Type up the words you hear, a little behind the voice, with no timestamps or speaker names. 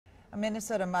A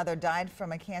Minnesota mother died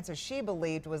from a cancer she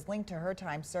believed was linked to her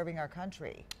time serving our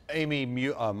country. Amy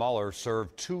Mueller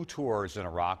served 2 tours in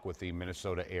Iraq with the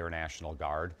Minnesota Air National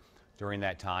Guard. During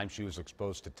that time, she was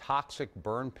exposed to toxic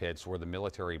burn pits where the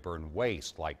military burned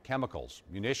waste like chemicals,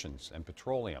 munitions, and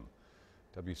petroleum.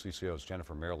 WCCO's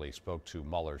Jennifer Mayerle spoke to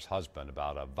Mueller's husband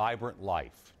about a vibrant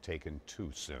life taken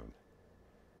too soon.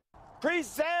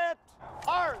 Preset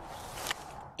art!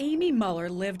 Amy Mueller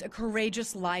lived a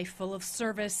courageous life full of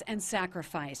service and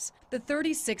sacrifice. The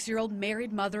 36-year-old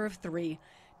married mother of 3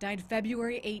 died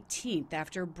February 18th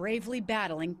after bravely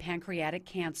battling pancreatic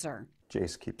cancer.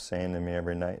 Jace keeps saying to me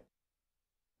every night,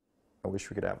 I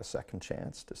wish we could have a second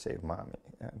chance to save Mommy.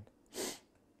 And,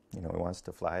 you know, he wants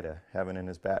to fly to heaven in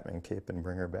his Batman cape and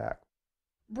bring her back.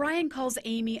 Brian calls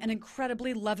Amy an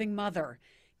incredibly loving mother.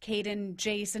 Caden,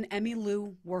 Jace, and Emmy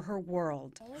Lou were her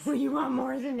world. Well, you want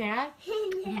more than that?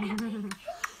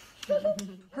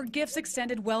 Her gifts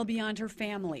extended well beyond her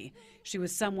family. She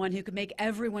was someone who could make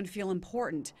everyone feel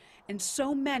important, and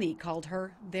so many called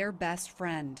her their best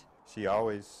friend. She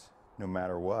always, no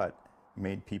matter what,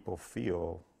 made people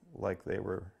feel like they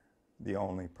were the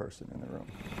only person in the room.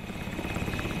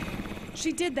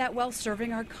 She did that while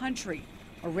serving our country,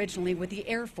 originally with the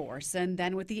Air Force and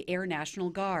then with the Air National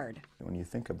Guard. When you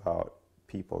think about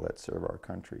people that serve our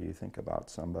country, you think about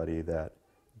somebody that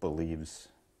believes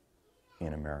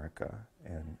in America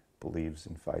and believes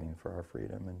in fighting for our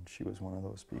freedom, and she was one of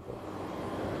those people.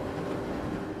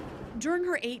 During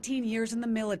her 18 years in the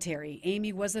military,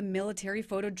 Amy was a military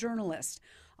photojournalist,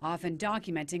 often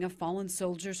documenting a fallen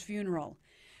soldier's funeral.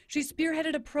 She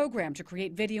spearheaded a program to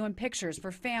create video and pictures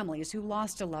for families who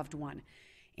lost a loved one.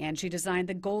 And she designed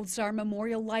the Gold Star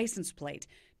Memorial license plate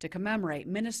to commemorate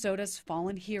Minnesota's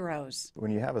fallen heroes. When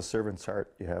you have a servant's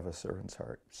heart, you have a servant's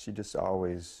heart. She just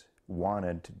always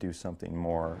wanted to do something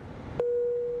more.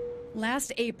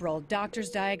 Last April, doctors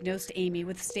diagnosed Amy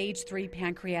with stage 3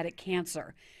 pancreatic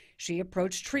cancer. She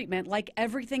approached treatment like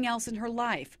everything else in her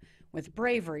life, with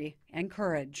bravery and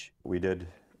courage. We did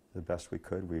the best we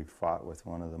could. We fought with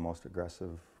one of the most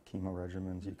aggressive chemo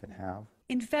regimens you can have.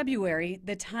 In February,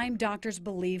 the time doctors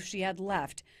believed she had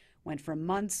left went from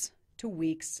months to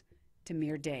weeks to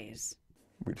mere days.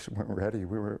 We just weren't ready.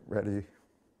 We weren't ready.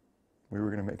 We were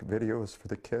going to make videos for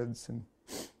the kids,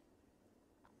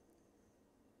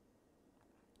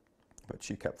 but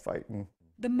she kept fighting.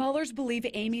 The Muellers believe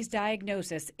Amy's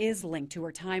diagnosis is linked to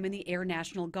her time in the Air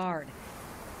National Guard.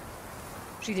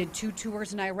 She did 2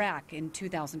 tours in Iraq in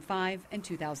 2005 and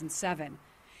 2007.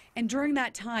 And during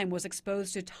that time was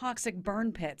exposed to toxic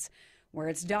burn pits, where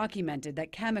it's documented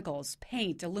that chemicals,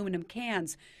 paint, aluminum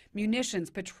cans, munitions,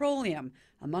 petroleum,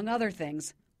 among other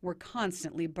things, were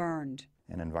constantly burned.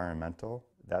 And environmental,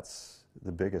 that's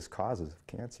the biggest causes of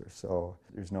cancer. So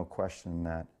there's no question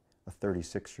that a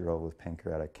 36-year-old with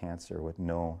pancreatic cancer with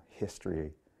no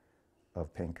history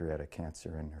of pancreatic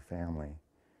cancer in her family,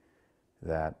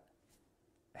 that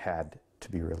had to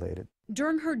be related.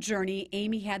 During her journey,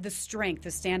 Amy had the strength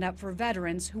to stand up for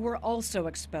veterans who were also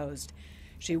exposed.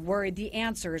 She worried the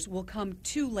answers will come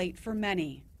too late for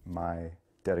many. My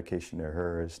dedication to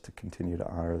her is to continue to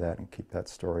honor that and keep that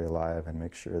story alive and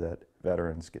make sure that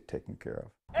veterans get taken care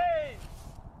of. Hey!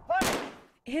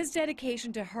 His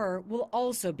dedication to her will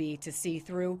also be to see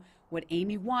through what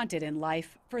Amy wanted in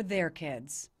life for their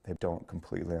kids. They don't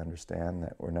completely understand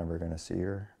that we're never going to see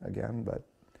her again, but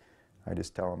I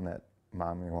just tell them that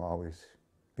Mommy will always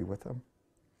be with them,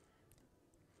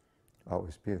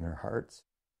 always be in their hearts.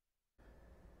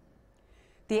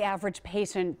 The average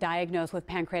patient diagnosed with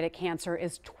pancreatic cancer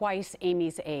is twice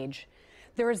Amy's age.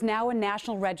 There is now a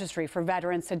national registry for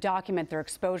veterans to document their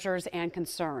exposures and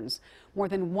concerns. More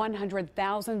than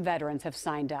 100,000 veterans have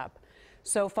signed up.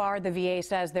 So far, the VA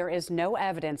says there is no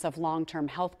evidence of long-term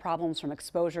health problems from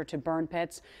exposure to burn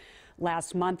pits.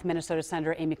 Last month, Minnesota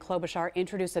Senator Amy Klobuchar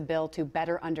introduced a bill to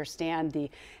better understand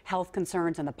the health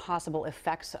concerns and the possible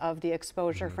effects of the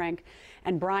exposure, Frank.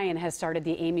 And Brian has started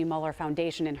the Amy Mueller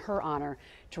Foundation in her honor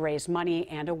to raise money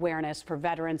and awareness for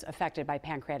veterans affected by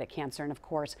pancreatic cancer. And of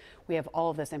course, we have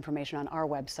all of this information on our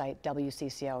website,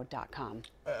 WCCO.com.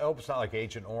 I hope it's not like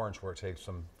Agent Orange, where it takes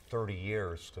them 30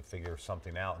 years to figure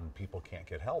something out and people can't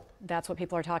get help. That's what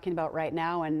people are talking about right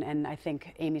now, and I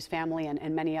think Amy's family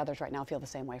and many others right now feel the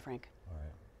same way, Frank. All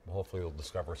right. Well, hopefully we'll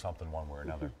discover something one way or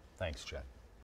another. Thanks, Jen.